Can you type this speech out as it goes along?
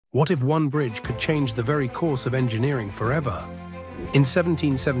What if one bridge could change the very course of engineering forever? In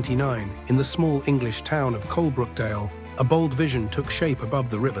 1779, in the small English town of Coalbrookdale, a bold vision took shape above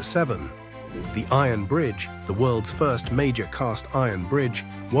the River Severn. The Iron Bridge, the world's first major cast iron bridge,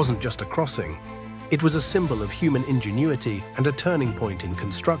 wasn't just a crossing. It was a symbol of human ingenuity and a turning point in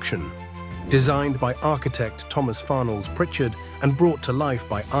construction. Designed by architect Thomas Farnells Pritchard and brought to life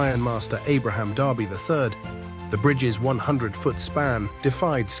by ironmaster Abraham Darby III, the bridge's 100-foot span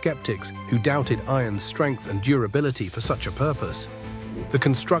defied skeptics who doubted iron's strength and durability for such a purpose. The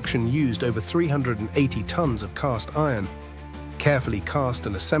construction used over 380 tons of cast iron, carefully cast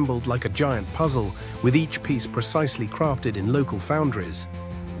and assembled like a giant puzzle, with each piece precisely crafted in local foundries.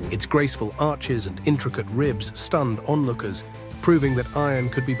 Its graceful arches and intricate ribs stunned onlookers, proving that iron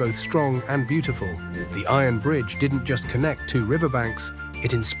could be both strong and beautiful. The Iron Bridge didn't just connect two riverbanks,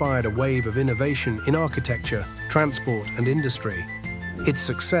 it inspired a wave of innovation in architecture, transport, and industry. Its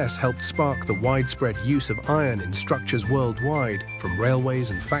success helped spark the widespread use of iron in structures worldwide, from railways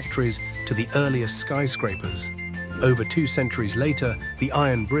and factories to the earliest skyscrapers. Over 2 centuries later, the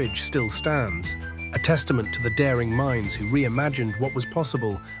Iron Bridge still stands, a testament to the daring minds who reimagined what was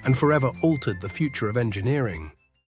possible and forever altered the future of engineering.